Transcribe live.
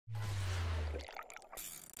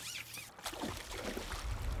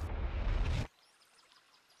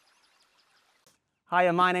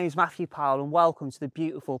Hiya, my name is Matthew Powell and welcome to the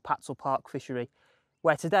beautiful Patshull Park Fishery,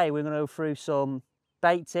 where today we're going to go through some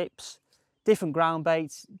bait tips, different ground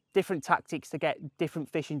baits, different tactics to get different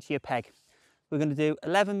fish into your peg. We're going to do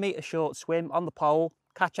 11-metre short swim on the pole,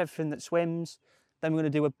 catch everything that swims. Then we're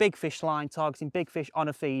going to do a big fish line targeting big fish on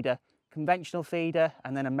a feeder, conventional feeder,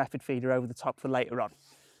 and then a method feeder over the top for later on.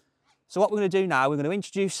 So what we're going to do now, we're going to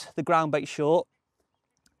introduce the ground bait short.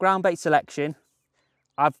 Ground bait selection.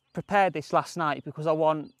 I've prepared this last night because I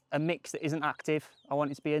want a mix that isn't active. I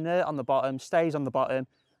want it to be inert on the bottom, stays on the bottom,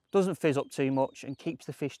 doesn't fizz up too much and keeps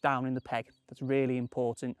the fish down in the peg. That's really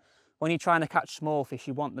important. When you're trying to catch small fish,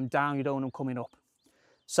 you want them down, you don't want them coming up.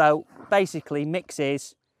 So basically mix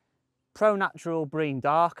is Pro Natural Bream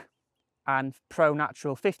Dark and Pro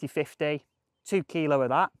Natural 50-50, 2 kilo of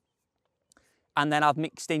that. And then I've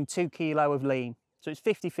mixed in 2 kilo of lean. So it's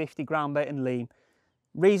 50-50 ground bait and lean.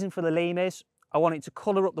 Reason for the lean is I want it to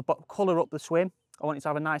colour up the swim. I want it to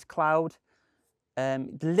have a nice cloud.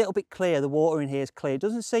 It's a little bit clear, the water in here is clear. It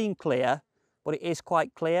doesn't seem clear, but it is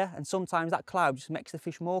quite clear. And sometimes that cloud just makes the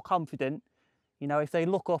fish more confident. You know, if they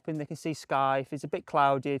look up and they can see sky, if it's a bit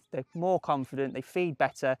cloudy, they're more confident, they feed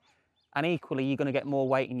better. And equally, you're going to get more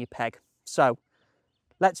weight in your peg. So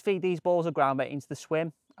let's feed these balls of ground bait into the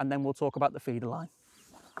swim and then we'll talk about the feeder line.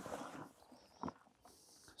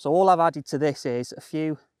 So all I've added to this is a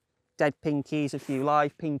few dead pinkies, a few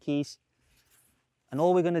live pinkies. And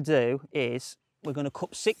all we're going to do is we're going to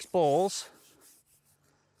cup 6 balls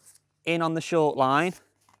in on the short line.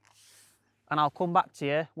 And I'll come back to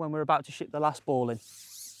you when we're about to ship the last ball in.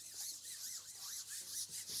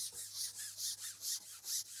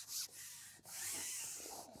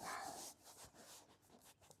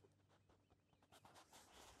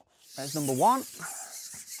 There's number 1.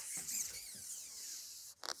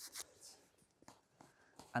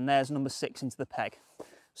 And there's number 6 into the peg.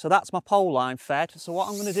 So that's my pole line fed. So what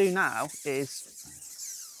I'm going to do now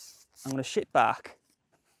is I'm going to ship back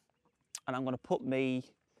and I'm going to put me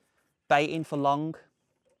bait in for long.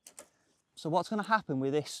 So what's going to happen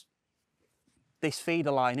with this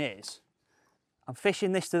feeder line is I'm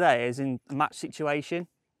fishing this today as in a match situation.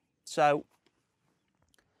 So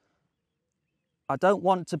I don't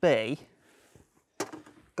want to be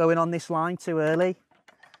going on this line too early.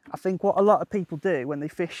 I think what a lot of people do when they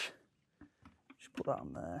fish, just put that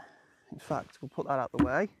on there. In fact, we'll put that out the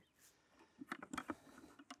way.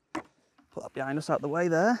 Put that behind us out the way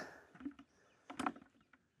there.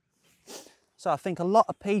 So I think a lot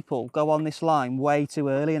of people go on this line way too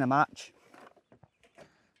early in a match.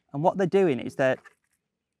 And what they're doing is that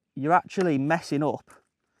you're actually messing up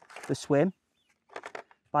the swim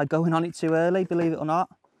by going on it too early, believe it or not.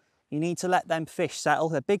 You need to let them fish settle.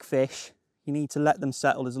 They're big fish. You need to let them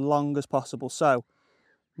settle as long as possible. So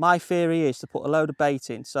my theory is to put a load of bait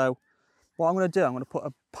in. So what I'm going to do, I'm going to put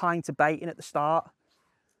a pint of bait in at the start.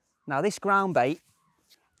 Now this ground bait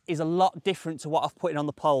is a lot different to what I've put in on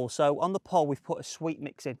the pole. So on the pole we've put a sweet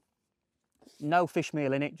mix in. No fish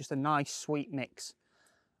meal in it, just a nice sweet mix.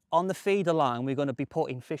 On the feeder line we're going to be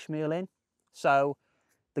putting fish meal in. So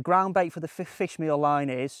the ground bait for the fish meal line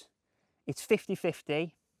is, it's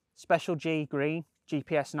 50-50, Special G green,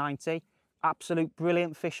 GPS 90. Absolute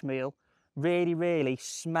brilliant fish meal, really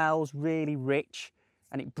smells really rich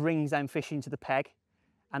and it brings them fish into the peg.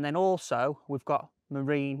 And then also we've got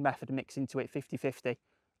marine method mix into it, 50-50.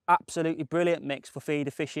 Absolutely brilliant mix for feeder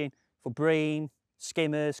fishing, for bream,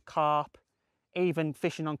 skimmers, carp, even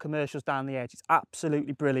fishing on commercials down the edge. It's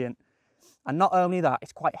absolutely brilliant. And not only that,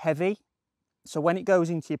 it's quite heavy. So when it goes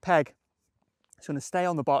into your peg, it's going to stay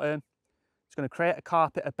on the bottom. It's going to create a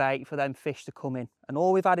carpet of bait for them fish to come in. And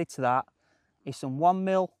all we've added to that is some 1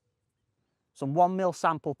 mil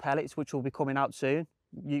sample pellets, which will be coming out soon.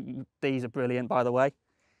 These are brilliant, by the way.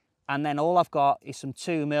 And then all I've got is some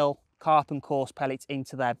 2 mil carp and coarse pellets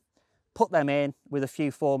into them. Put them in with a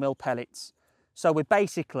few 4 mil pellets. So we're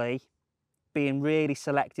basically being really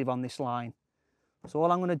selective on this line. So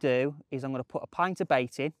all I'm going to do is I'm going to put a pint of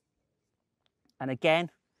bait in. And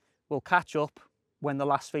again, we'll catch up when the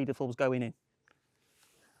last feederful's going in.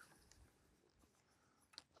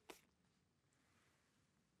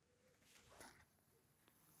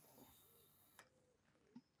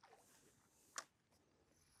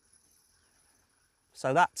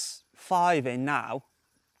 So that's 5 in now.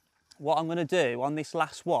 What I'm going to do on this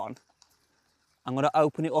last one, I'm going to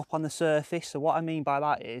open it up on the surface. So what I mean by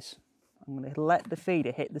that is I'm going to let the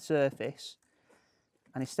feeder hit the surface,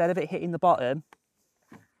 and instead of it hitting the bottom,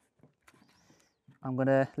 I'm going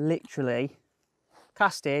to literally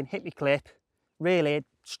cast in, hit my clip, really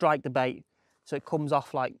strike the bait so it comes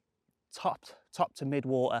off like top to mid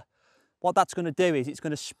water. What that's going to do is it's going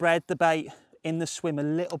to spread the bait in the swim a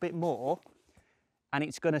little bit more, and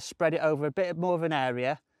it's going to spread it over a bit more of an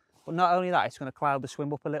area. But not only that, it's going to cloud the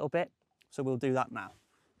swim up a little bit. So we'll do that now.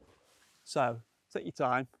 So take your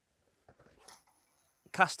time,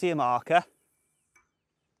 cast to your marker,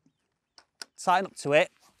 tighten up to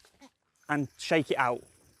it and shake it out.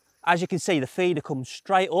 As you can see, the feeder comes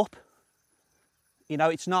straight up. You know,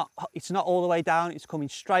 it's not all the way down, it's coming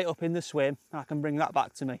straight up in the swim, and I can bring that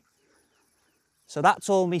back to me. So that's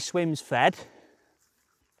all my swims fed.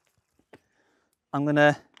 I'm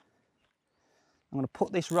gonna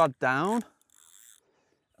put this rod down,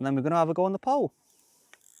 and then we're gonna have a go on the pole.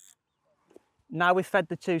 Now we've fed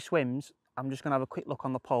the 2 swims, I'm just gonna have a quick look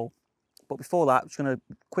on the pole. But before that, I'm just gonna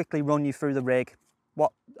quickly run you through the rig,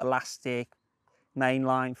 what elastic,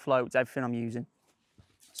 mainline, floats, everything I'm using.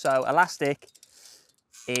 So elastic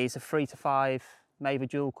is a 3 to 5 Maver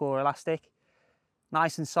dual core elastic.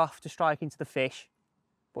 Nice and soft to strike into the fish,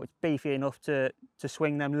 but it's beefy enough to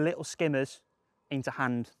swing them little skimmers into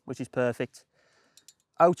hand, which is perfect.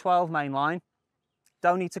 012 mainline.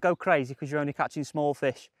 Don't need to go crazy because you're only catching small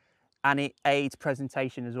fish, and it aids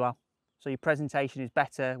presentation as well. So your presentation is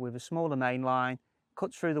better with a smaller mainline,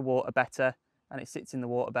 cuts through the water better, and it sits in the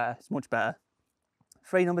water better. It's much better.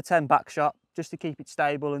 3 number 10 back shot, just to keep it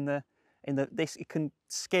stable this. It can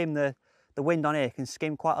skim the wind on here can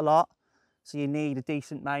skim quite a lot, so you need a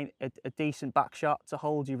decent decent back shot to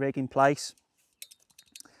hold your rig in place.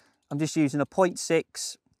 I'm just using a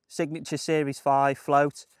 0.6 Signature Series 5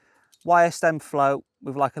 float, wire stem float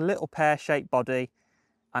with like a little pear-shaped body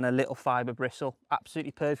and a little fibre bristle.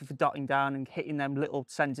 Absolutely perfect for dotting down and hitting them little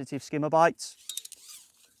sensitive skimmer bites.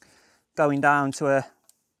 Going down to a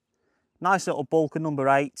nice little bulk of number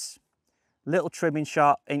 8s, little trimming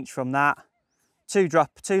shot inch from that, 2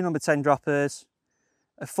 number 10 droppers,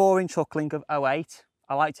 a 4-inch hook link of 0.8.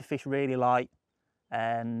 I like to fish really light.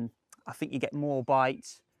 I think you get more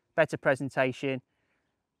bites, better presentation.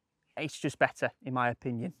 It's just better in my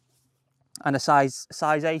opinion. And a size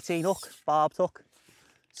 18 hook, barbed hook.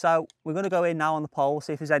 So we're going to go in now on the pole,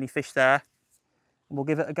 see if there's any fish there, and we'll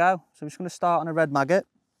give it a go. So I'm just going to start on a red maggot.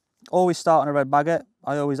 Always start on a red maggot.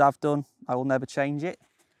 I always have done. I will never change it.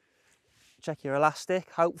 Check your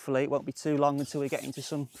elastic. Hopefully it won't be too long until we get into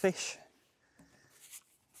some fish.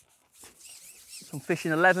 So I'm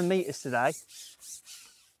fishing 11 metres today.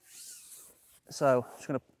 So I'm just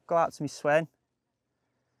going to go out to my Swen,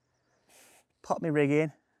 pop my rig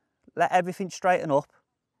in, let everything straighten up.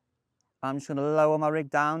 I'm just going to lower my rig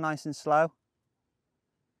down nice and slow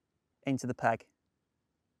into the peg.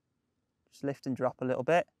 Just lift and drop a little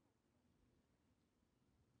bit.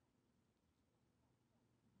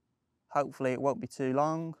 Hopefully it won't be too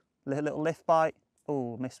long. Little lift bite.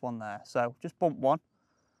 Oh, missed one there. So just bump one.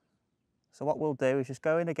 So what we'll do is just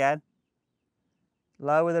go in again,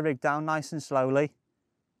 lower the rig down nice and slowly.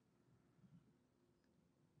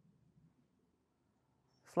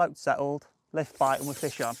 Float settled, lift bite, and we'll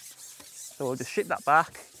fish on. So we'll just ship that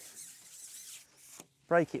back,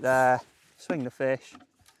 break it there, swing the fish.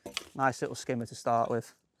 Nice little skimmer to start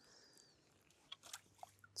with.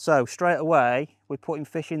 So straight away, we're putting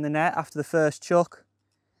fish in the net after the first chuck.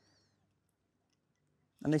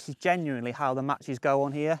 And this is genuinely how the matches go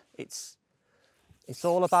on here. It's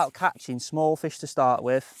all about catching small fish to start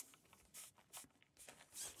with,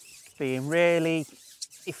 being really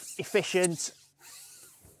efficient.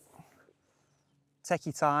 Take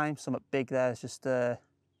your time. Something big there's just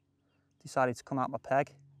decided to come out my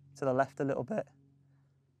peg to the left a little bit.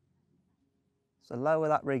 So lower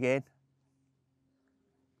that rig in.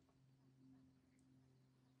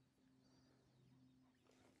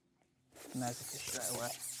 And there's the fish straight away.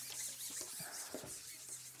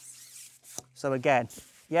 So again,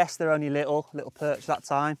 yes, they're only little perch that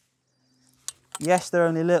time. Yes, they're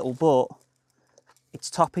only little, but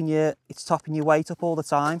it's topping your weight up all the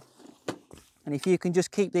time. And if you can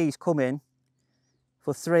just keep these coming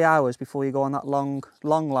for 3 hours before you go on that long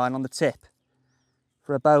line on the tip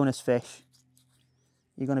for a bonus fish,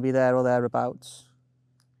 you're going to be there or thereabouts.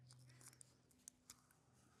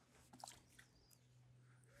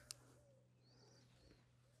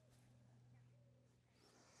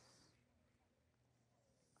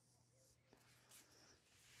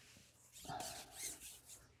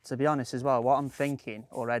 To be honest as well, what I'm thinking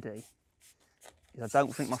already is I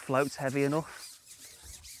don't think my float's heavy enough.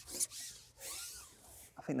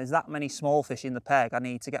 I think there's that many small fish in the peg, I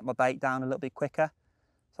need to get my bait down a little bit quicker.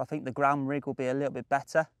 So I think the gram rig will be a little bit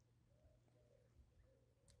better.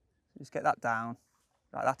 Just get that down.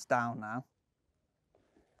 Right, that's down now.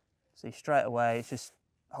 See, straight away, it's just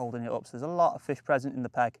holding it up. So there's a lot of fish present in the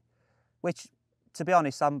peg, which, to be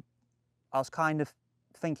honest, I was kind of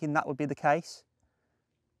thinking that would be the case.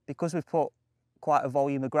 Because we've put quite a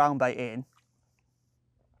volume of ground bait in,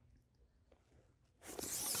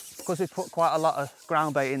 because we've put quite a lot of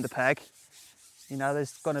ground bait in the peg, you know,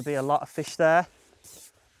 there's going to be a lot of fish there.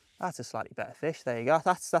 That's a slightly better fish, there you go.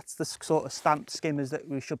 That's the sort of stamped skimmers that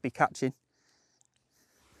we should be catching.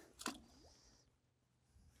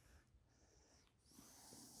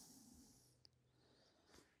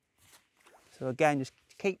 So again, just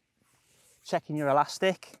keep checking your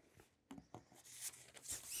elastic.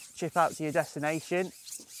 Chip out to your destination.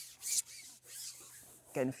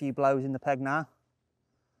 Getting a few blows in the peg now.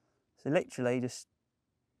 So literally just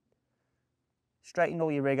straighten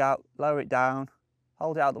all your rig out, lower it down,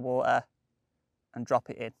 hold it out of the water and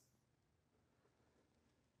drop it in.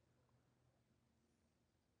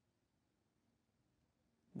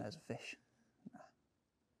 There's a fish.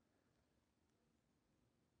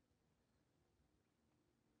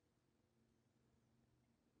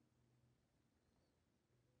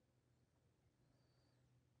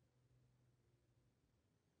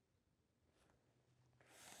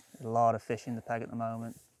 There's a lot of fish in the peg at the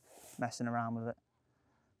moment, messing around with it.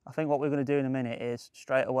 I think what we're going to do in a minute is,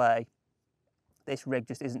 straight away, this rig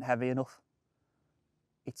just isn't heavy enough.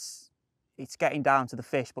 It's getting down to the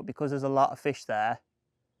fish, but because there's a lot of fish there,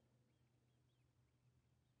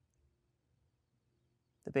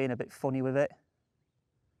 they're being a bit funny with it.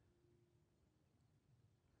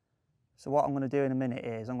 So what I'm going to do in a minute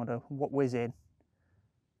is I'm going to whiz in,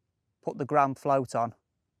 put the gram float on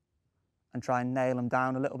and try and nail them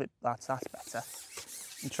down a little bit. That's better.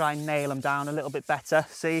 And try and nail them down a little bit better.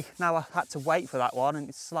 See, now I had to wait for that one and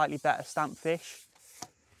it's slightly better stamped fish.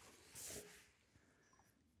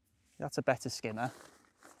 That's a better skimmer.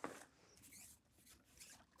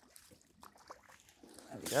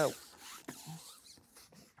 There we go.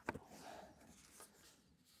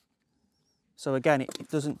 So again, it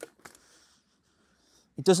doesn't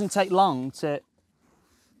take long to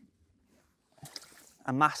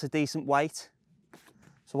amass a decent weight.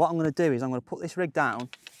 So what I'm going to do is I'm going to put this rig down.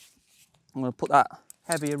 I'm going to put that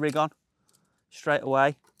heavier rig on straight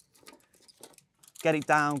away. Get it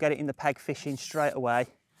down, get it in the peg fishing straight away.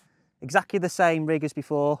 Exactly the same rig as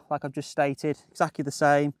before, like I've just stated, exactly the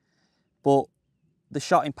same, but the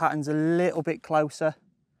shotting pattern's a little bit closer.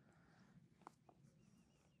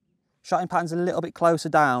 Shotting pattern's a little bit closer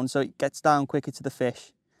down, so it gets down quicker to the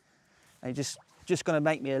fish. And it's just going to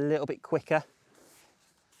make me a little bit quicker.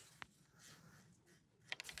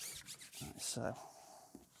 So.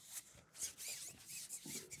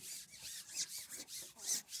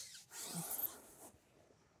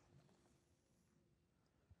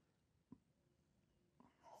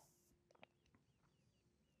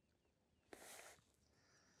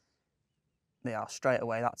 They are straight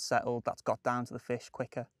away, that's settled, that's got down to the fish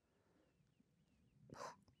quicker.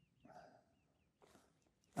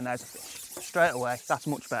 And there's a fish, straight away, that's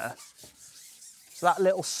much better. So that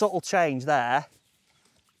little subtle change there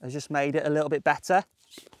has just made it a little bit better.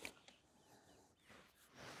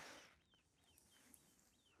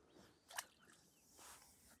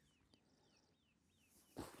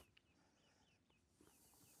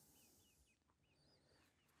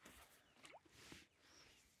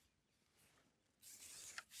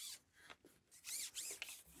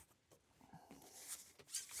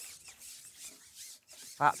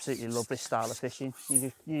 I absolutely love this style of fishing.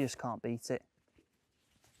 You just can't beat it.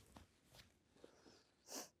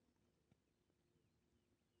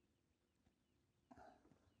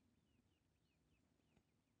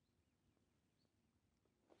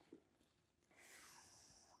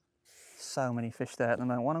 So many fish there at the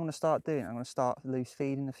moment. What I'm going to start doing, I'm going to start loose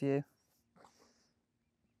feeding a few.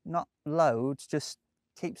 Not loads, just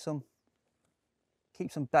keep some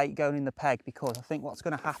bait going in the peg, because I think what's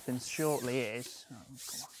going to happen shortly is,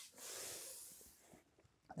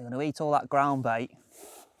 they're going to eat all that ground bait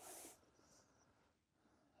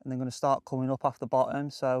and they're going to start coming up off the bottom.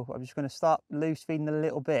 So I'm just going to start loose feeding a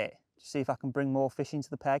little bit to see if I can bring more fish into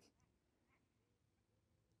the peg.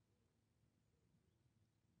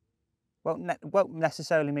 Won't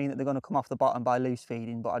necessarily mean that they're going to come off the bottom by loose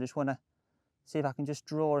feeding, but I just want to see if I can just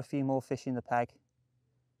draw a few more fish in the peg.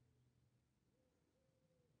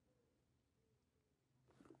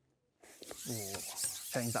 Ooh,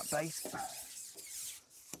 change that bait.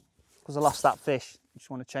 Because I lost that fish, I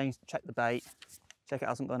just want to check the bait, check it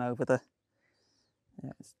hasn't gone over the...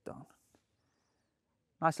 Yeah, it's done.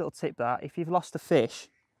 Nice little tip that, if you've lost a fish,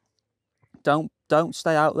 don't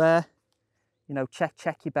stay out there. You know, check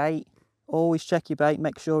your bait. Always check your bait,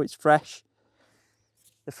 make sure it's fresh.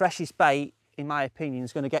 The freshest bait, in my opinion,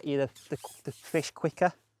 is going to get you the fish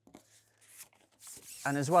quicker.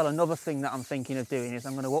 And as well, another thing that I'm thinking of doing is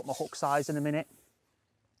I'm going to up my hook size in a minute.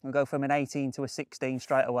 I'll go from an 18 to a 16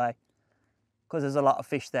 straight away. Because there's a lot of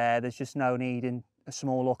fish there, there's just no need in a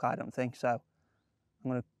small hook, I don't think. So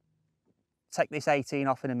I'm going to take this 18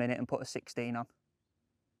 off in a minute and put a 16 on.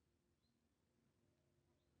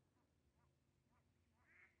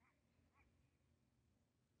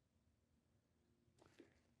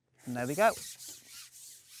 And there we go.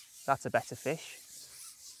 That's a better fish.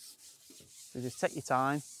 So just take your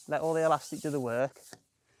time, let all the elastic do the work.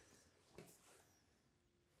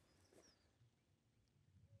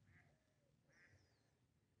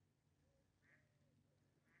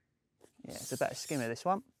 Yeah, it's a better skimmer, this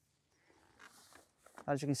one.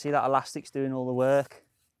 As you can see, that elastic's doing all the work.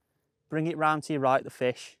 Bring it round to your right, the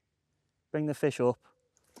fish. Bring the fish up,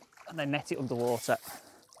 and then net it underwater.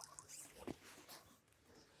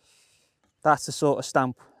 That's the sort of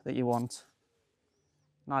stamp that you want.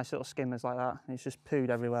 Nice little skimmers like that. It's just pooed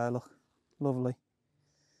everywhere, look. Lovely.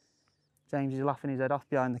 James is laughing his head off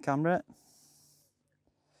behind the camera.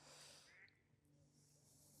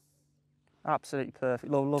 Absolutely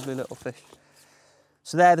perfect, lovely little fish.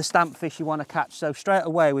 So they're the stamp fish you want to catch. So straight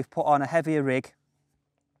away we've put on a heavier rig.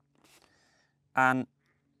 And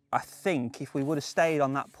I think if we would have stayed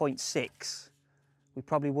on that 0.6, we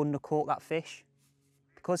probably wouldn't have caught that fish.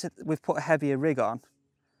 Because we've put a heavier rig on,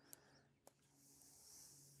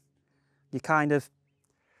 you're kind of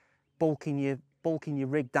bulking your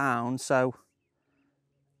rig down, so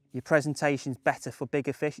your presentation's better for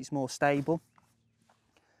bigger fish, it's more stable.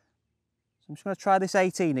 So I'm just going to try this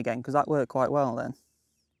 18 again, because that worked quite well then.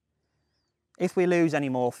 If we lose any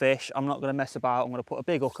more fish, I'm not going to mess about. I'm going to put a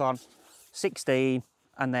big hook on, 16,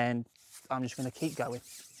 and then I'm just going to keep going.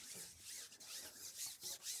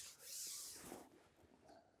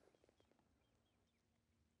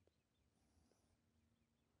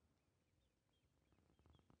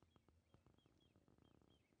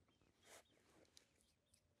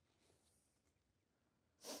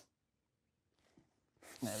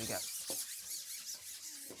 There we go.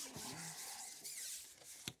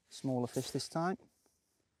 Smaller fish this time.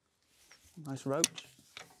 Nice roach.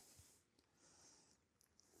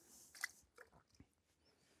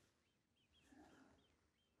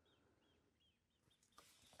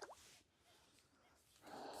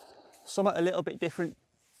 Something a little bit different,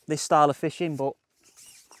 this style of fishing, but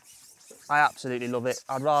I absolutely love it.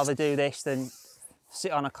 I'd rather do this than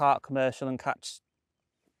sit on a carp commercial and catch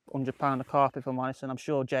 £100 of carp, if I'm honest, and I'm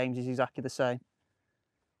sure James is exactly the same.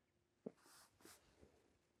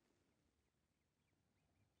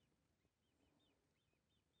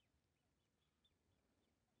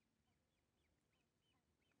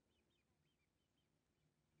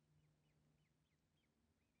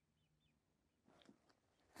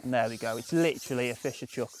 And there we go, it's literally a fish a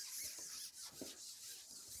chuck.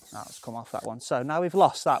 That's come off that one. So now we've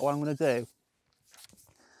lost that, what I'm going to do,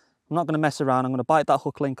 I'm not going to mess around, I'm going to bite that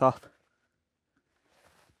hook link off,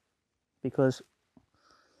 because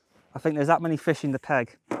I think there's that many fish in the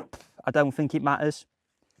peg. I don't think it matters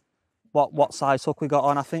what size hook we got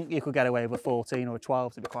on. I think you could get away with a 14 or a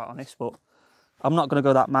 12, to be quite honest, but I'm not going to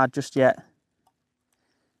go that mad just yet.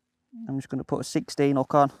 I'm just going to put a 16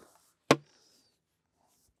 hook on.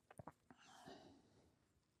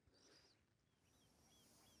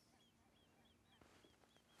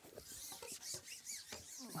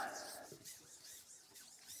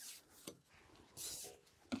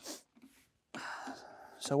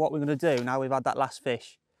 So what we're going to do, now we've had that last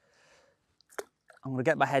fish, I'm going to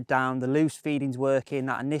get my head down, the loose feeding's working,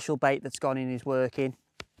 that initial bait that's gone in is working.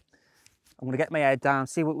 I'm going to get my head down,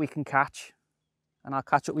 see what we can catch, and I'll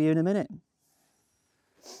catch up with you in a minute.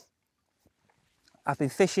 I've been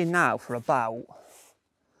fishing now for about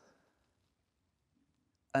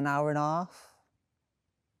an hour and a half,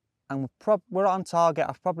 and we're on target.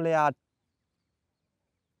 I've probably had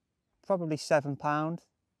 £7,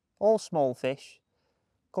 all small fish,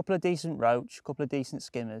 a couple of decent roach, a couple of decent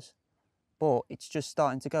skimmers, but it's just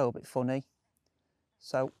starting to go a bit funny.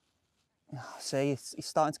 So see, it's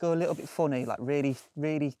starting to go a little bit funny, like really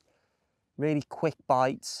quick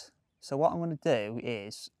bites. So what I'm going to do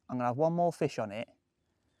is I'm going to have one more fish on it,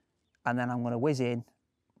 and then I'm going to whiz in,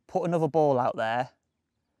 put another ball out there,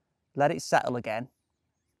 let it settle again,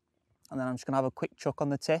 and then I'm just going to have a quick chuck on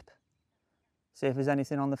the tip, see if there's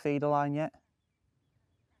anything on the feeder line yet.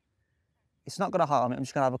 It's not going to harm it. I'm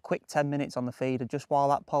just going to have a quick 10 minutes on the feeder just while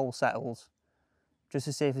that pole settles, just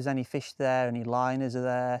to see if there's any fish there, any liners are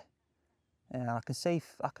there. Yeah, I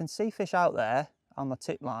can see fish out there on the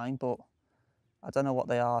tip line, but I don't know what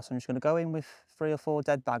they are. So I'm just going to go in with 3 or 4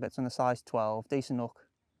 dead maggots on a size 12, decent hook,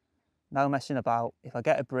 No messing about. If I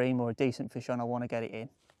get a bream or a decent fish on, I want to get it in.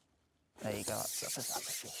 There you go, that's a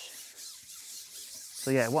fish.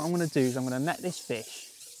 So yeah, what I'm going to do is I'm going to net this fish.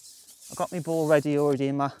 I've got my ball ready already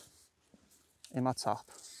in my top.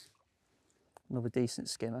 Another decent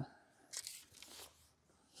skimmer.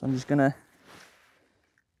 So I'm just going to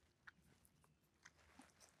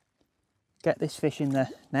get this fish in the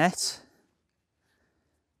net.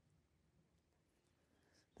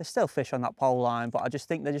 There's still fish on that pole line, but I just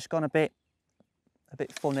think they're just gone a bit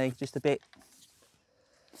funny, just a bit.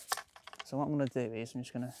 So what I'm going to do is I'm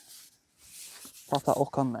just going to pop that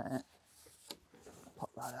hook on there, pop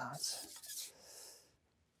that out.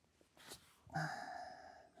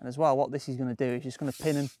 And as well, what this is going to do is just going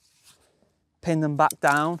to pin them back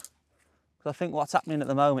down. Because I think what's happening at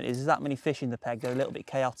the moment is there's that many fish in the peg, they're a little bit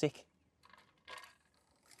chaotic.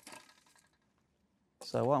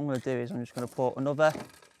 So what I'm going to do is I'm just going to put another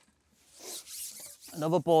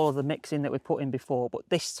ball of the mix in that we put in before, but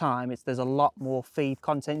this time there's a lot more feed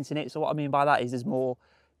content in it. So what I mean by that is there's more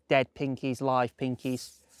dead pinkies, live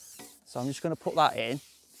pinkies. So I'm just going to put that in.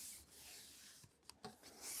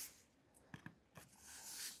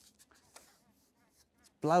 It's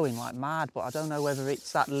blowing like mad, but I don't know whether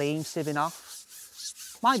it's that lean sieving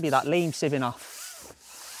off. Might be that lean sieving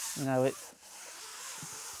off. You know, it's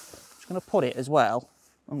just going to put it as well.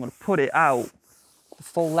 I'm going to put it out the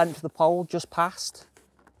full length of the pole, just past.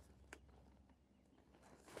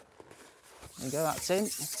 There you go, that's in.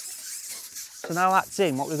 So now that's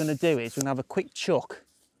in, what we're going to do is we're going to have a quick chuck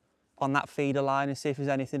on that feeder line and see if there's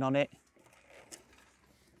anything on it.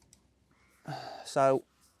 So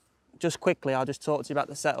just quickly, I'll just talk to you about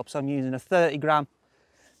the setup. So I'm using a 30 gram,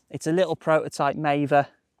 it's a little prototype Maver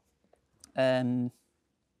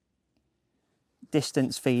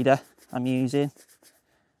distance feeder I'm using.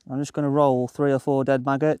 I'm just going to roll 3 or 4 dead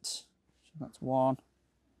maggots. So that's one.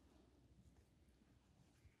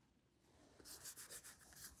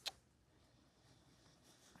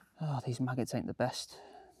 Oh, these maggots ain't the best.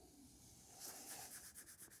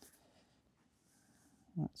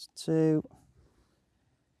 That's 2.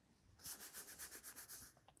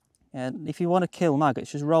 And if you want to kill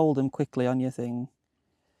maggots, just roll them quickly on your thing.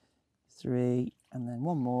 3, and then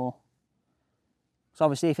 1 more. So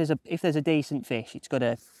obviously, if there's a decent fish,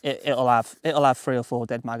 it'll have 3 or 4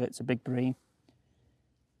 dead maggots, a big bream.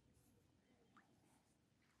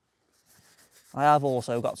 I have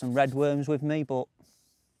also got some red worms with me, but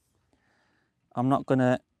I'm not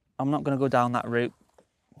gonna go down that route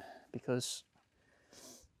because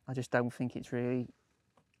I just don't think it's really.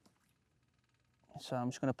 So I'm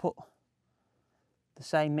just gonna put the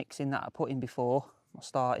same mix in that I put in before, my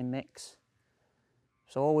starting mix.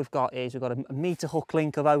 So all we've got is we've got a metre hook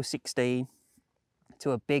link of 0.16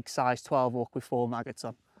 to a big size 12 hook with 4 maggots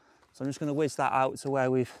on. So I'm just going to whiz that out to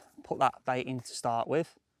where we've put that bait in to start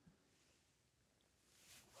with.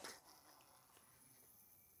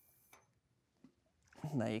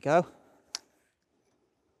 And there you go.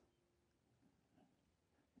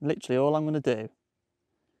 Literally all I'm going to do,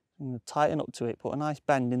 I'm going to tighten up to it, put a nice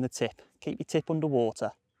bend in the tip, keep your tip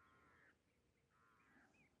underwater.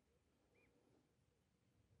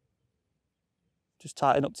 Just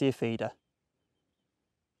tighten up to your feeder.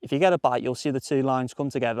 If you get a bite, you'll see the 2 lines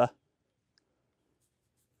come together.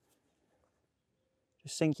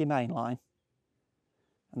 Just sink your main line.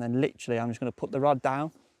 And then literally I'm just going to put the rod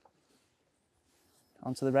down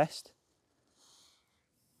onto the rest.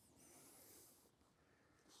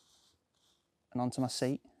 And onto my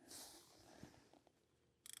seat.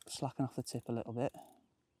 Slacken off the tip a little bit.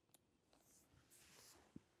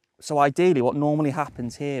 So ideally what normally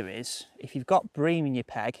happens here is, if you've got bream in your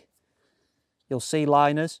peg, you'll see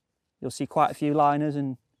liners. You'll see quite a few liners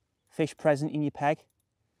and fish present in your peg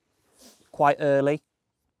quite early.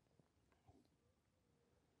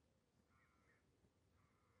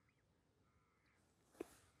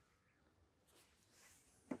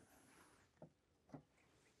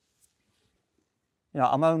 You know,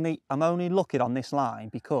 I'm only looking on this line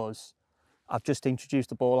because I've just introduced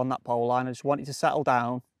the ball on that pole line. I just want it to settle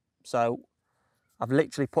down. So I've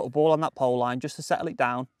literally put a ball on that pole line just to settle it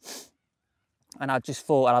down. And I just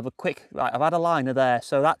thought I'd have a quick, right, I've had a liner there,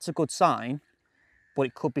 so that's a good sign, but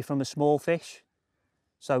it could be from a small fish.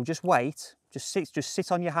 So just wait, just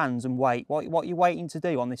sit on your hands and wait. What you're waiting to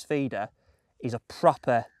do on this feeder is a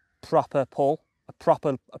proper pull, a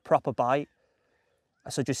proper bite.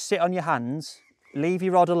 So just sit on your hands, leave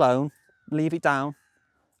your rod alone, leave it down,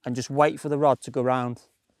 and just wait for the rod to go round.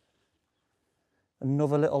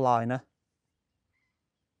 Another little liner.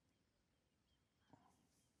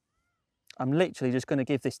 I'm literally just going to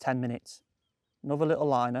give this 10 minutes. Another little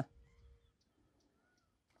liner.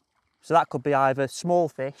 So that could be either small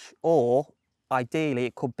fish, or ideally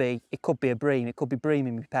it could be a bream. It could be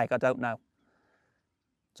breaming my peg, I don't know.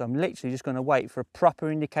 So I'm literally just going to wait for a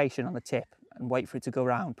proper indication on the tip and wait for it to go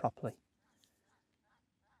round properly.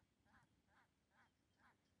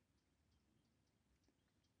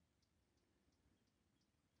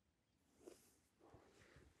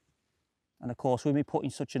 And of course, with me putting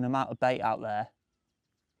such an amount of bait out there,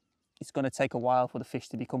 it's going to take a while for the fish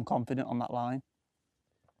to become confident on that line.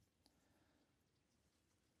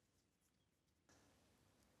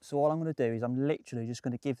 So all I'm going to do is I'm literally just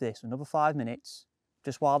going to give this another 5 minutes,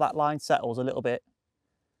 just while that line settles a little bit.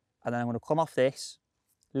 And then I'm going to come off this,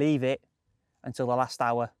 leave it until the last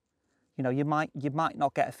hour. You know, you might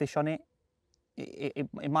not get a fish on it.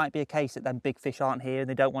 It might be a case that them big fish aren't here and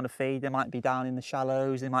they don't want to feed. They might be down in the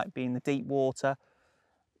shallows, they might be in the deep water.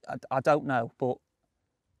 I don't know, but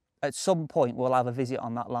at some point we'll have a visit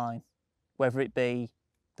on that line. Whether it be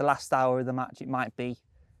the last hour of the match, it might be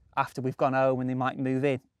after we've gone home and they might move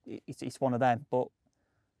in. It's one of them, but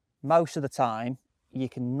most of the time you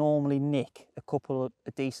can normally nick a couple of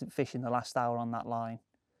decent fish in the last hour on that line.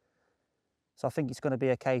 So I think it's going to be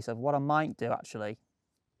a case of what I might do actually.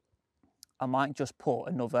 I might just put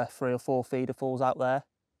another 3 or 4 feeder falls out there.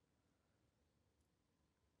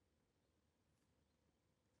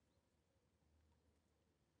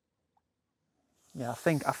 Yeah, I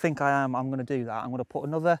think I am. I'm going to do that. I'm going to put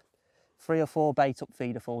another 3 or 4 bait up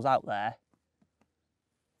feeder falls out there.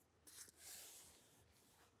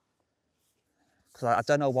 Because I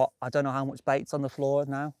don't know how much bait's on the floor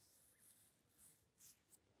now.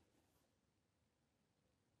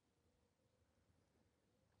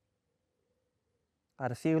 I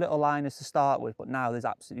had a few little liners to start with, but now there's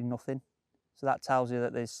absolutely nothing. So that tells you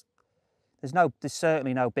that there's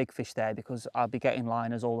certainly no big fish there, because I'll be getting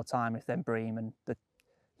liners all the time if they're bream, and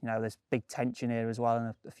there's big tension here as well,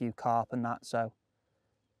 and a few carp and that. So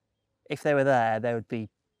if they were there, they would be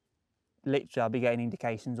literally, I'll be getting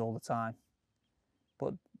indications all the time,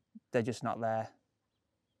 but they're just not there.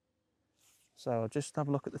 So I'll just have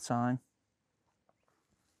a look at the time.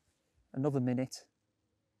 Another minute.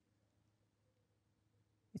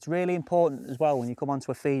 It's really important as well when you come onto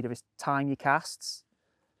a feeder is time your casts.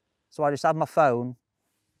 So I just have my phone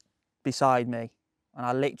beside me and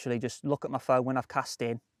I literally just look at my phone when I've cast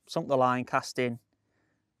in, sunk the line, cast in,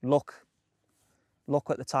 look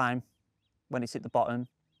at the time when it's at the bottom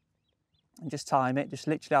and just time it. Just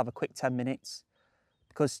literally have a quick 10 minutes,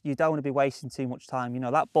 because you don't want to be wasting too much time. You know,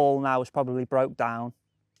 that ball now is probably broke down.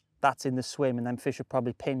 That's in the swim and then fish are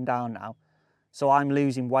probably pinned down now. So I'm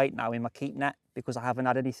losing weight now in my keep net because I haven't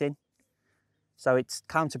had anything. So it's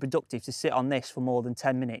counterproductive to sit on this for more than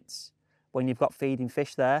 10 minutes when you've got feeding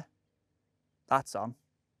fish there. That's on.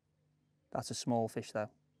 That's a small fish though.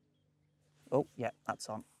 Oh, yeah, that's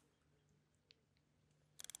on.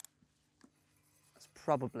 That's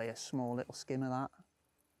probably a small little skimmer, that.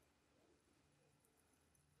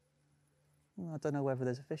 I don't know whether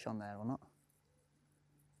there's a fish on there or not.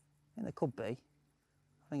 I think there could be.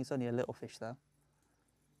 I think it's only a little fish though.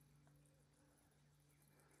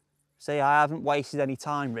 See, I haven't wasted any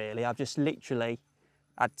time really. I've just literally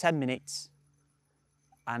had 10 minutes,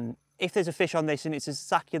 and if there's a fish on this and it's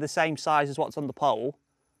exactly the same size as what's on the pole,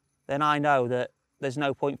 then I know that there's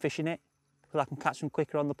no point fishing it, because I can catch them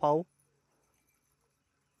quicker on the pole.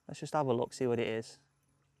 Let's just have a look, see what it is.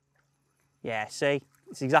 Yeah, see,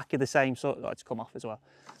 it's exactly the same sort. Oh, it's come off as well.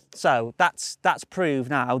 So that's proved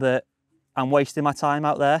now that I'm wasting my time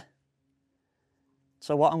out there.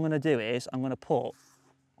 So what I'm going to do is I'm going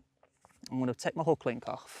to take my hook link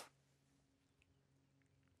off.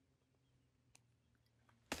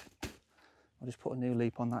 I'll just put a new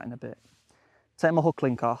loop on that in a bit. Take my hook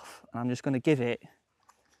link off, and I'm just going to give it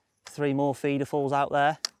 3 more feeder falls out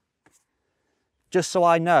there, just so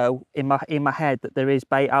I know in my head that there is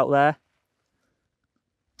bait out there.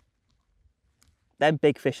 Them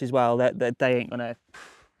big fish as well, they're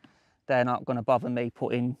not gonna bother me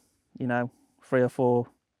putting, 3 or 4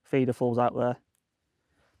 feeder falls out there.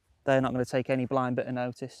 They're not going to take any blind bit of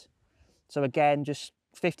notice. So again, just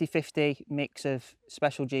 50-50 mix of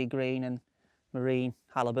special G green and marine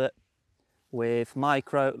halibut with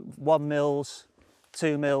micro 1 mils,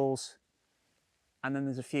 2 mils, and then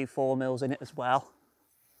there's a few 4 mils in it as well.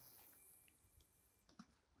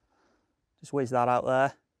 Just whiz that out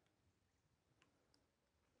there.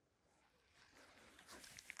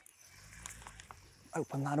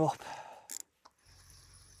 Open that up.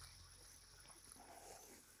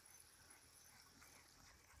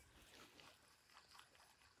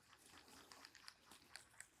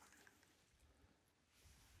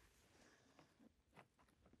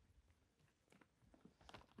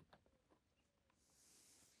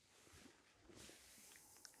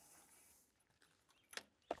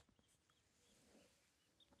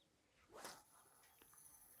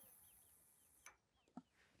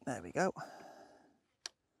 There we go.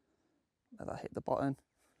 Let that hit the bottom.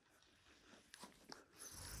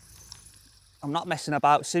 I'm not messing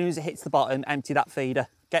about. As soon as it hits the bottom, empty that feeder.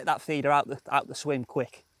 Get that feeder out the swim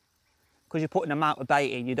quick. Because you're putting an amount of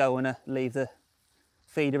bait in, you don't want to leave the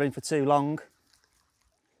feeder in for too long.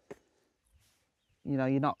 You know,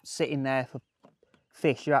 you're not sitting there for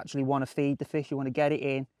fish. You actually want to feed the fish. You want to get it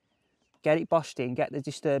in, get it boshed in, get the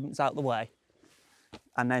disturbance out the way,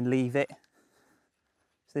 and then leave it.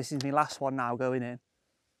 So this is my last one now going in.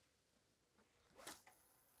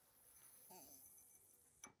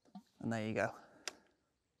 And there you go.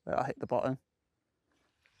 I'll hit the bottom.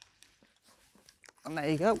 And there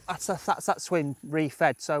you go. That's that swim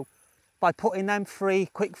re-fed. So by putting them 3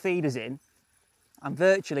 quick feeders in, I'm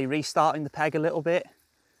virtually restarting the peg a little bit.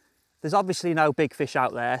 There's obviously no big fish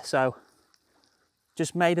out there, so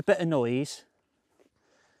just made a bit of noise.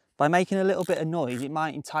 By making a little bit of noise, it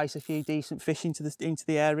might entice a few decent fish into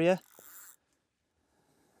the area.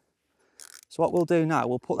 So what we'll do now,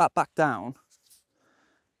 we'll put that back down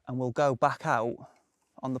and we'll go back out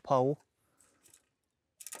on the pole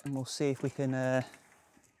and we'll see if we can...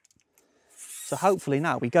 So hopefully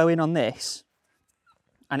now we go in on this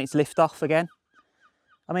and it's lift off again.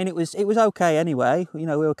 I mean, it was okay anyway. You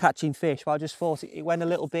know, we were catching fish, but I just thought it went a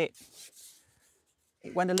little bit...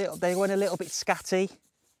 they went a little bit scatty.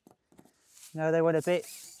 You know, they went a bit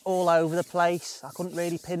all over the place. I couldn't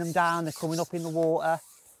really pin them down. They're coming up in the water.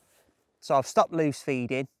 So I've stopped loose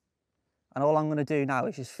feeding. And all I'm going to do now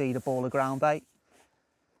is just feed a ball of ground bait.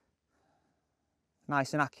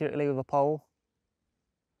 Nice and accurately with a pole.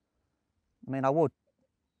 I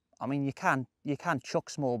mean, you can chuck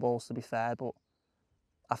small balls, to be fair, but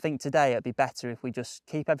I think today it'd be better if we just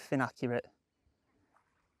keep everything accurate.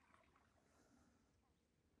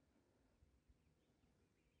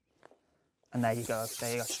 And there you go,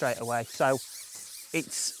 straight away. So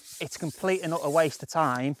it's complete and utter waste of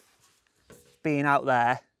time being out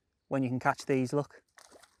there when you can catch these, look.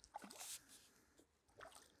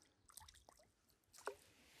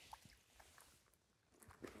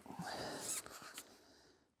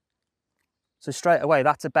 So straight away,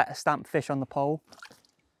 that's a better stamped fish on the pole.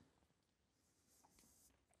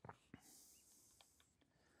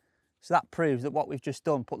 So that proves that what we've just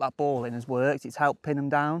done, put that ball in, has worked. It's helped pin them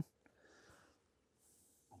down.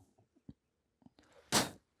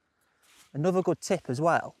 Another good tip as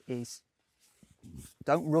well is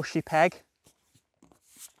don't rush your peg.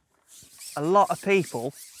 A lot of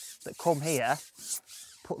people that come here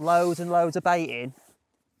put loads and loads of bait in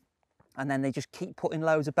and then they just keep putting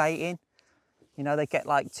loads of bait in. You know, they get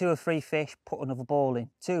like 2 or 3 fish, put another ball in.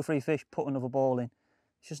 2 or 3 fish, put another ball in.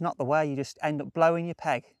 It's just not the way. You just end up blowing your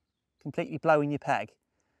peg, completely blowing your peg,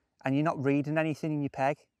 and you're not reading anything in your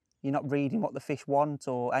peg. You're not reading what the fish want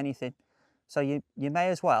or anything. So you may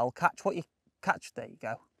as well catch what you catch. There you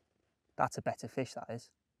go. That's a better fish, that is.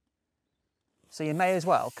 So you may as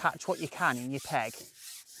well catch what you can in your peg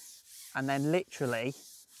and then literally,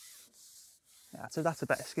 yeah, that's a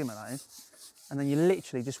better skimmer, that is. And then you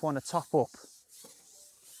literally just want to top up.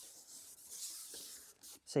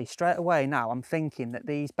 See, straight away now I'm thinking that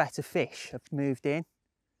these better fish have moved in.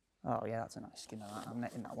 Oh yeah, that's a nice skimmer, that. I'm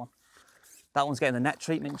netting that one. That one's getting the net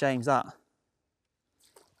treatment, James, that.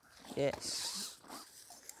 Yes.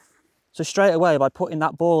 So straight away by putting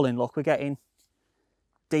that ball in, look, we're getting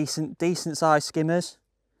decent sized skimmers.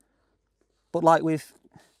 But like we've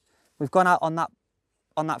gone out on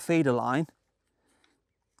that feeder line,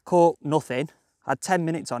 caught nothing, had 10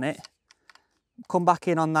 minutes on it, come back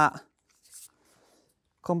in on our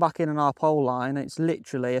pole line, and it's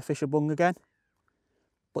literally a fisher bung again.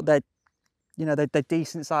 But they're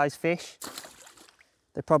decent sized fish.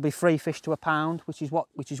 They're probably 3 fish to a pound, which is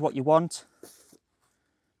what you want.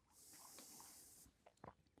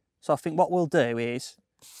 So I think what we'll do is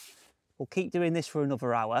we'll keep doing this for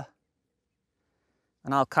another hour,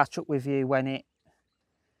 and I'll catch up with you when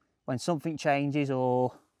something changes,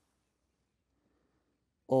 or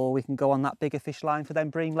we can go on that bigger fish line for them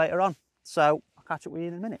bream later on. So I'll catch up with you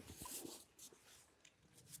in a minute.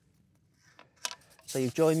 So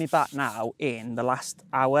you've joined me back now in the last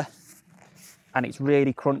hour, and it's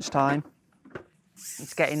really crunch time.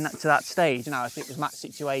 It's getting to that stage now, if it was Matt's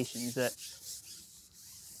situations, that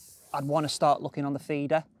I'd want to start looking on the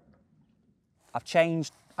feeder. I've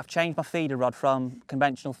changed my feeder rod from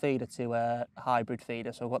conventional feeder to a hybrid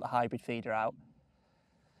feeder, so I've got the hybrid feeder out.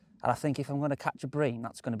 And I think if I'm going to catch a bream,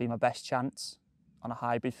 that's going to be my best chance on a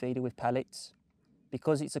hybrid feeder with pellets.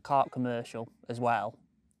 Because it's a carp commercial as well.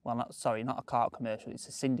 Well, not a carp commercial, it's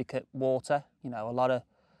a syndicate water. You know, a lot of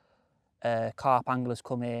carp anglers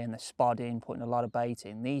come in, they're spodding, putting a lot of bait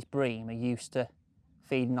in. These bream are used to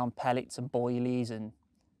feeding on pellets and boilies and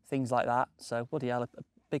things like that. So bloody hell, a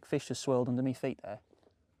big fish just swirled under my feet there.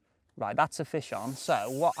 Right, that's a fish on. So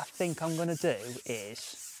what I think I'm going to do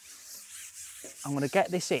is I'm going to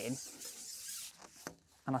get this in,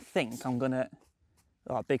 and I think I'm going to...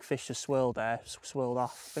 Oh, a big fish just swirled there, swirled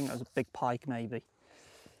off. I think that was a big pike maybe.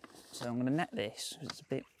 So I'm going to net this. It's a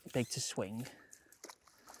bit big to swing.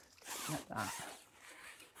 Net that.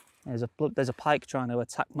 There's a pike trying to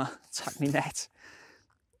attack me net.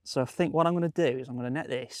 So I think what I'm going to do is I'm going to net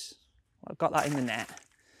this. I've got that in the net,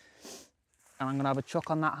 and I'm going to have a chuck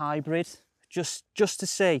on that hybrid just to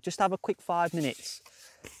see, just have a quick 5 minutes,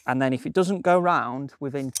 and then if it doesn't go round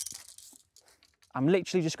within, I'm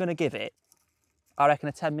literally just going to give it, I reckon,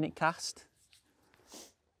 a 10-minute cast.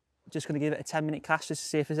 Just going to give it a 10-minute cast just to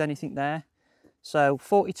see if there's anything there. So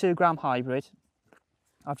 42-gram hybrid.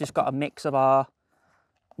 I've just got a mix of our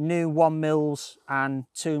new 1mm and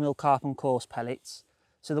 2mm carbon coarse pellets.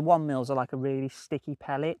 So the 1mm are like a really sticky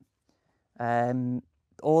pellet.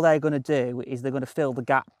 All they're going to do is they're going to fill the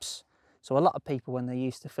gaps. So a lot of people, when they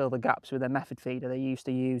used to fill the gaps with their method feeder, they used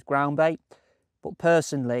to use ground bait. But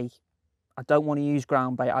personally, I don't want to use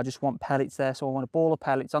ground bait. I just want pellets there. So I want a ball of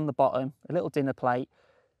pellets on the bottom, a little dinner plate,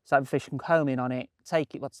 so the fish can home in on it,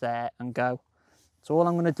 take it what's there and go. So all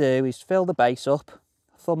I'm going to do is fill the base up,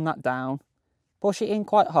 thumb that down, push it in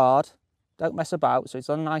quite hard, don't mess about, so it's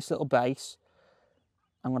on a nice little base.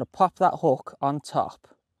 I'm going to pop that hook on top,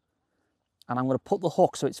 and I'm going to put the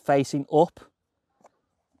hook so it's facing up,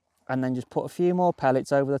 and then just put a few more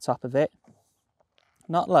pellets over the top of it.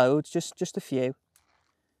 Not loads, just a few.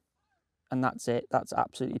 And that's it, that's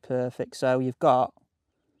absolutely perfect. So you've got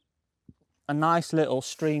a nice little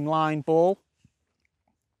streamlined ball.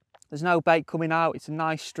 There's no bait coming out, it's a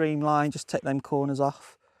nice streamline, just take them corners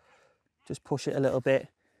off. Just push it a little bit,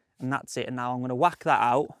 and that's it. And now I'm going to whack that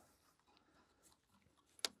out,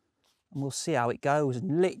 and we'll see how it goes.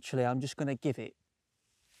 And literally, I'm just going to give it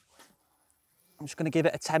a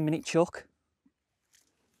 10-minute chuck.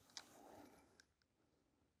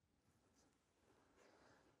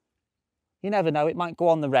 You never know, it might go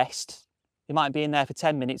on the rest. It might be in there for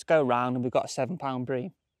 10 minutes, go round, and we've got a 7-pound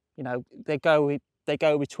bream. You know, they go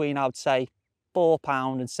between, I would say,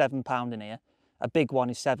 £4 and £7 in here. A big one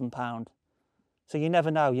is £7. So you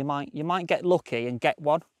never know, you might get lucky and get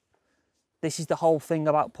one. This is the whole thing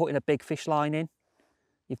about putting a big fish line in.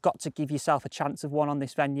 You've got to give yourself a chance of one on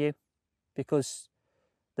this venue, because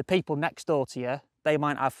the people next door to you, they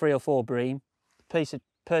might have 3 or 4 bream. The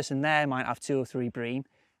person there might have 2 or 3 bream,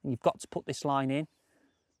 and you've got to put this line in.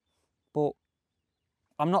 But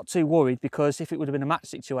I'm not too worried, because if it would have been a match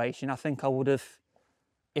situation, I think I would have,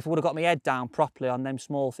 if I would have got my head down properly on them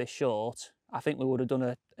small fish short, I think we would have done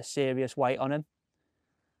a serious weight on them.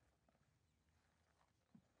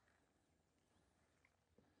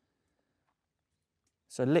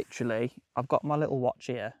 So literally, I've got my little watch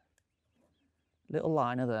here, little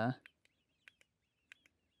liner there.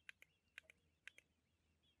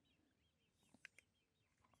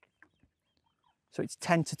 So it's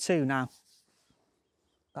 10 to 2 now.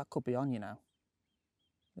 That could be on, you know.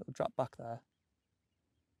 Little drop back there.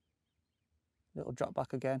 Little drop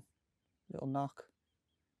back again. Little knock.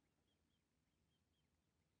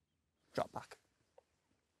 Drop back.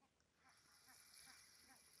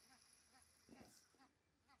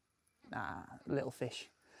 Nah, little fish.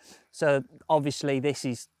 So obviously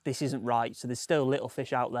this isn't right. So there's still little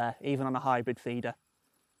fish out there, even on a hybrid feeder.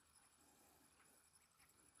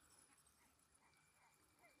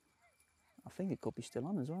 I think it could be still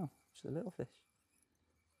on as well. Just a little fish.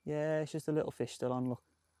 Yeah, it's just a little fish still on, look.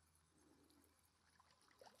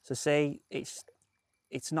 So see, it's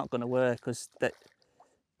not going to work, because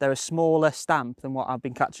they're a smaller stamp than what I've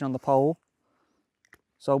been catching on the pole.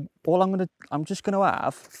 So I'm just going to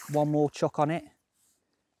have one more chuck on it.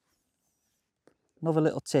 Another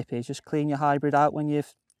little tip is just clean your hybrid out when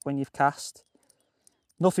you've cast.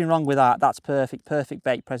 Nothing wrong with that. That's perfect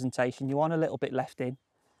bait presentation. You want a little bit left in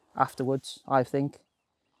afterwards, I think.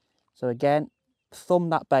 So again, thumb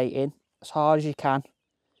that bait in as hard as you can.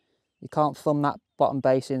 You can't thumb that bottom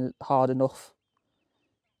base in hard enough.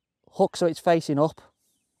 Hook so it's facing up.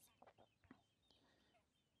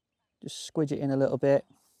 Just squidge it in a little bit.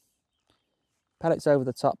 Pellets over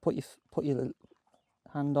the top. Put your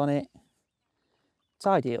hand on it.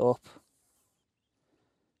 Tidy it up.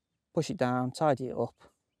 Push it down. Tidy it up.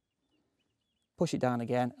 Push it down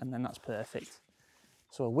again, and then that's perfect.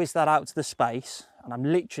 So I'll whiz that out to the space, and I'm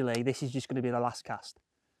literally, this is just going to be the last cast.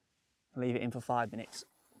 I'll leave it in for 5 minutes.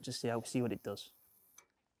 Just see what it does.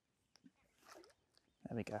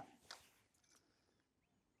 There we go.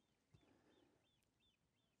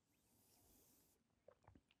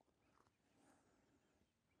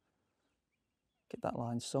 Get that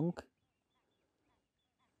line sunk.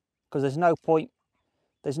 Because there's no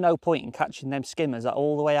point in catching them skimmers at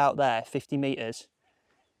all the way out there, 50 metres,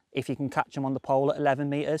 if you can catch them on the pole at 11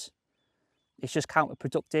 metres. It's just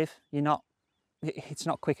counterproductive. It's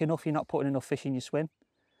not quick enough. You're not putting enough fish in your swim.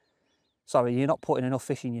 Sorry, you're not putting enough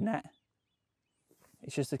fish in your net.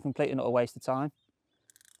 It's just a complete and utter waste of time.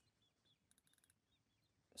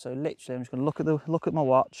 So literally, I'm just going to look at my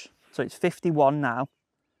watch. So it's 51 now.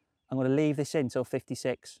 I'm going to leave this in till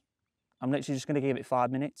 56. I'm literally just going to give it 5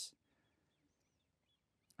 minutes.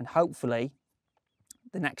 And hopefully,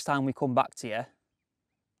 the next time we come back to you,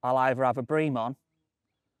 I'll either have a bream on,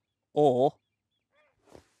 or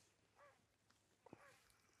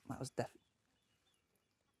that was definitely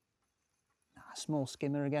a small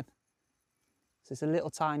skimmer again. So it's a little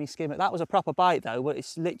tiny skimmer. That was a proper bite though, but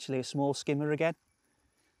it's literally a small skimmer again.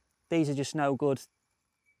 These are just no good.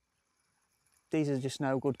 These are just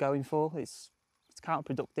no good going for. It's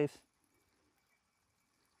counterproductive.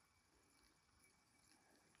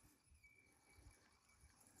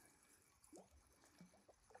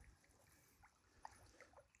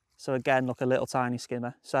 So again, look, a little tiny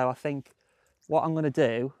skimmer. So I think what I'm going to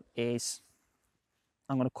do is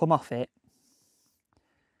I'm going to come off it.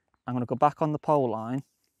 I'm going to go back on the pole line.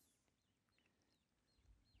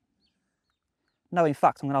 No, in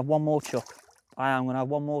fact, I'm going to have one more chuck. I am going to have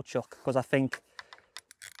one more chuck because I think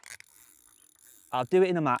I'll do it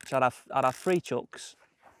in a match. I'd have 3 chucks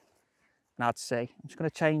and I'd see. I'm just going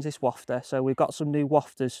to change this wafter. So we've got some new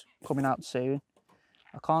wafters coming out soon.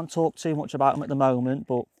 I can't talk too much about them at the moment,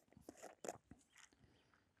 but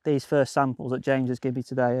these first samples that James has given me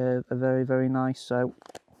today are very, very nice. So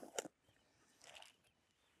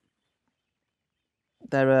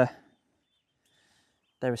they're a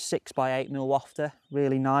 6x8mm wafter,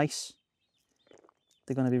 really nice.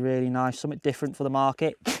 They're going to be really nice, something different for the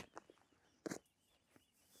market.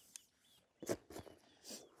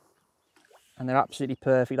 And they're absolutely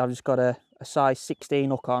perfect. I've just got a size 16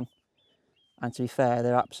 hook on, and to be fair,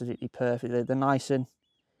 they're absolutely perfect. They're nice and,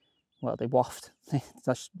 well, they waft.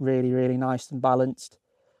 That's really, really nice and balanced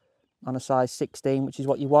on a size 16, which is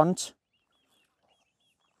what you want.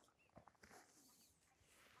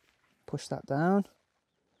 Push that down.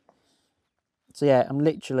 So yeah, I'm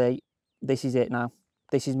literally, this is it now.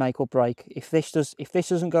 This is make or break. If this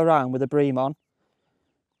doesn't go round with a bream on,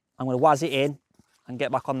 I'm going to waz it in and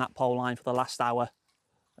get back on that pole line for the last hour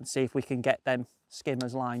and see if we can get them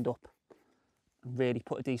skimmers lined up and really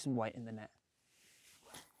put a decent weight in the net.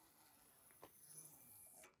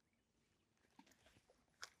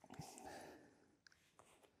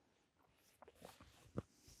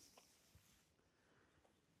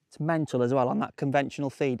 It's mental as well on that conventional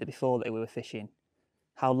feeder before that we were fishing,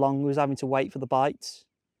 how long we was having to wait for the bites.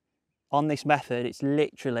 On this method, it's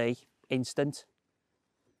literally instant.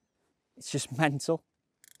 It's just mental.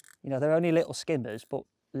 You know, they're only little skimmers, but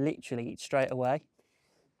literally it's straight away.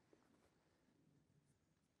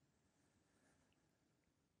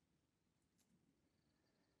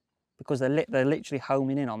 Because they're literally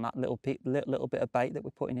homing in on that little bit of bait that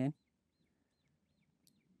we're putting in.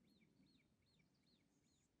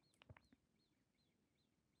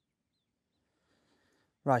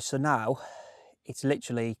 Right, so now it's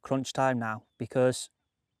literally crunch time now, because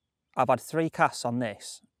I've had 3 casts on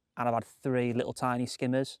this and I've had 3 little tiny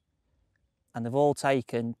skimmers, and they've all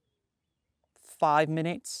taken 5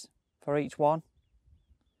 minutes for each one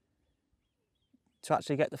to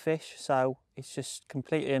actually get the fish. So it's just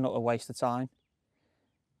completely and utter waste of time.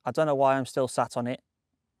 I don't know why I'm still sat on it,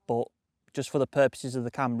 but just for the purposes of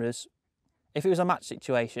the cameras, if it was a match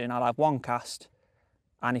situation, I'd have 1 cast,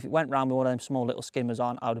 and if it went round with one of them small little skimmers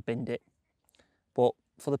on, I would have binned it. But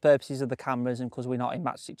for the purposes of the cameras and because we're not in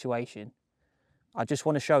match situation, I just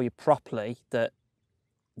want to show you properly that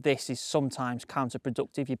this is sometimes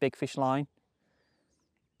counterproductive, your big fish line.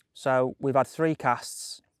 So we've had 3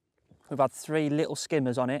 casts, we've had 3 little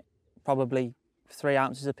skimmers on it, probably 3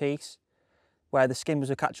 ounces a piece, where the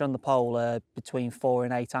skimmers we catch on the pole are between 4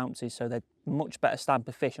 and 8 ounces, so they're much better stamp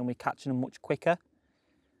of fish and we're catching them much quicker.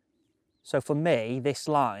 So for me, this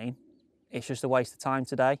line, it's just a waste of time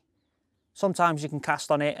today. Sometimes you can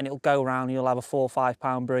cast on it and it'll go round and you'll have a 4 or 5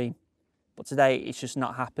 pound bream. But today it's just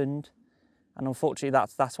not happened. And unfortunately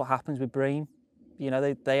that's what happens with bream. You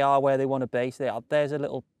know, they are where they want to be. So there's a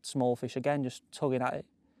little small fish again, just tugging at it.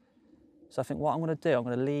 So I think what I'm going to do, I'm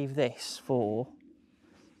going to leave this for,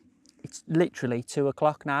 it's literally 2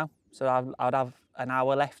 o'clock now. So I'd have an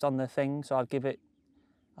hour left on the thing. So I'll give it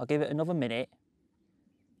another minute.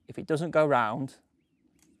 If it doesn't go round,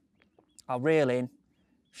 I'll reel in,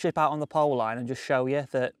 ship out on the pole line and just show you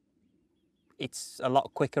that it's a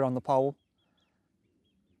lot quicker on the pole.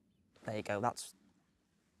 There you go, that's...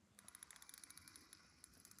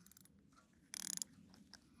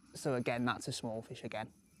 So again, that's a small fish again.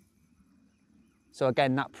 So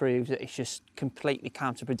again, that proves that it's just completely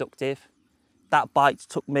counterproductive. That bite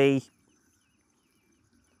took me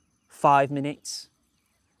 5 minutes,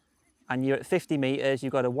 and you're at 50 metres,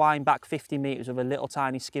 you've got to wind back 50 metres with a little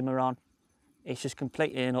tiny skimmer on. It's just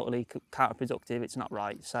completely and utterly counterproductive. It's not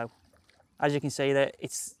right. So as you can see, they're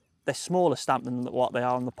smaller stamp than what they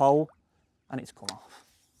are on the pole, and it's come off.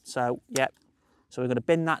 So yeah, so we're going to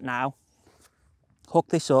bin that now, hook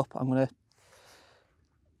this up. I'm going to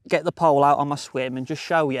get the pole out on my swim and just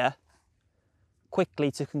show you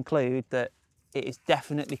quickly to conclude that it is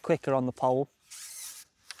definitely quicker on the pole.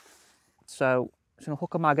 So I'm just going to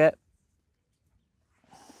hook a maggot.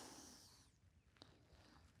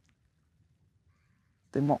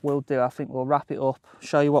 Then what we'll do, I think we'll wrap it up,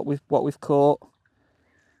 show you what we've caught.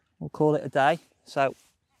 We'll call it a day. So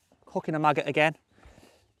hooking a maggot again.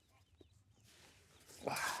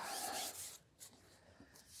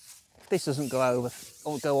 If this doesn't go over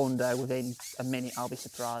or go under within a minute, I'll be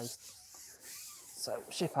surprised. So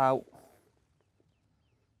ship out.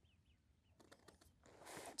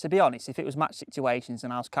 To be honest, if it was match situations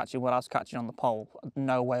and I was catching what I was catching on the pole,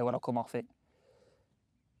 no way would I come off it.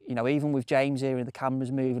 You know, even with James here and the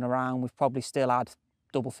cameras moving around, we've probably still had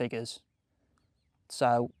double figures.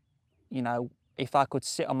 So, you know, if I could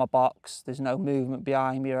sit on my box, there's no movement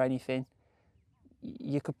behind me or anything,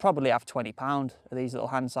 you could probably have 20 pound of these little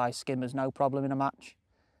hand-sized skimmers, no problem in a match.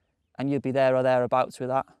 And you'd be there or thereabouts with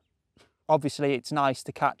that. Obviously, it's nice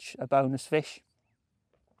to catch a bonus fish.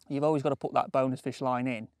 You've always got to put that bonus fish line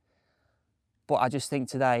in. But I just think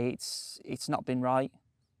today it's not been right.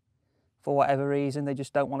 For whatever reason, they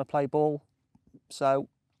just don't want to play ball. So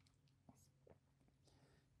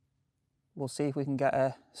we'll see if we can get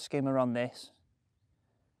a skimmer on this,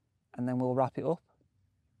 and then we'll wrap it up.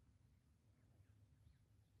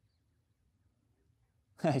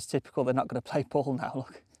 It's typical, they're not going to play ball now,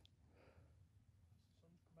 look.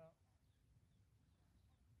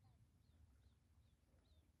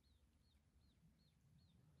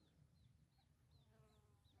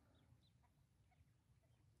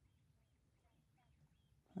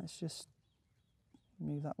 Let's just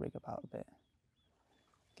move that rig about a bit.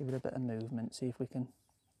 Give it a bit of movement, see if we can...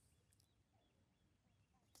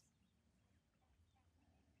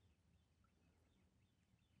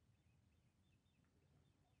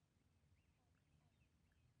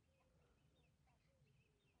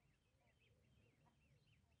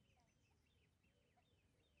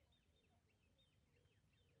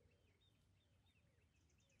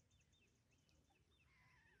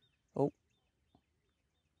 Oh.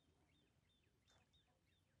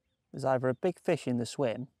 There's either a big fish in the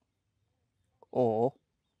swim, or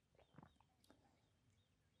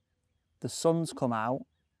the sun's come out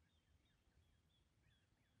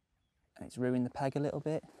and it's ruined the peg a little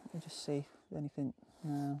bit. Let me just see if anything.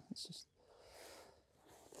 No, it's just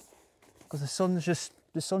because the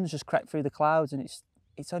sun's just crept through the clouds, and it's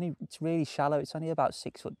really shallow. It's only about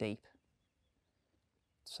 6 foot deep.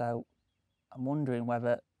 So I'm wondering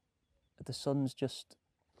whether the sun's just...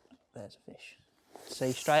 There's a fish.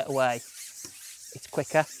 See, straight away it's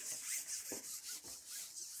quicker.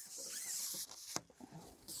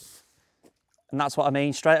 And that's what I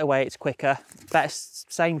mean, straight away it's quicker. Better,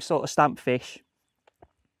 same sort of stamp fish.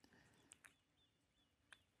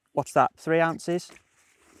 What's that, 3 ounces?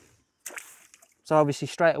 So obviously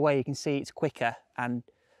straight away you can see it's quicker and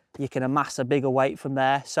you can amass a bigger weight from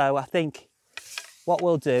there. So I think what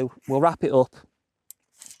we'll do, we'll wrap it up,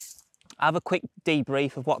 have a quick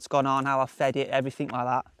debrief of what's gone on, how I fed it, everything like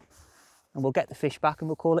that. And we'll get the fish back and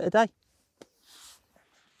we'll call it a day.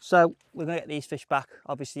 So we're going to get these fish back.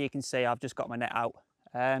 Obviously you can see I've just got my net out.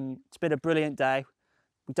 It's been a brilliant day.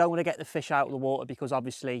 We don't want to get the fish out of the water because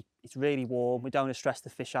obviously it's really warm. We don't want to stress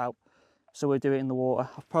the fish out. So we'll do it in the water.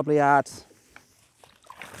 I've probably had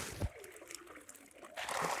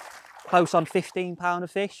close on 15 pound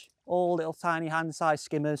of fish, all little tiny hand-sized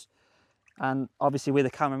skimmers. And obviously with the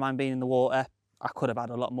cameraman being in the water, I could have had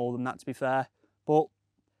a lot more than that, to be fair. But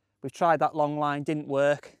we've tried that long line, didn't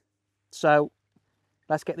work. So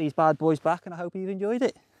let's get these bad boys back, and I hope you've enjoyed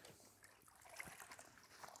it.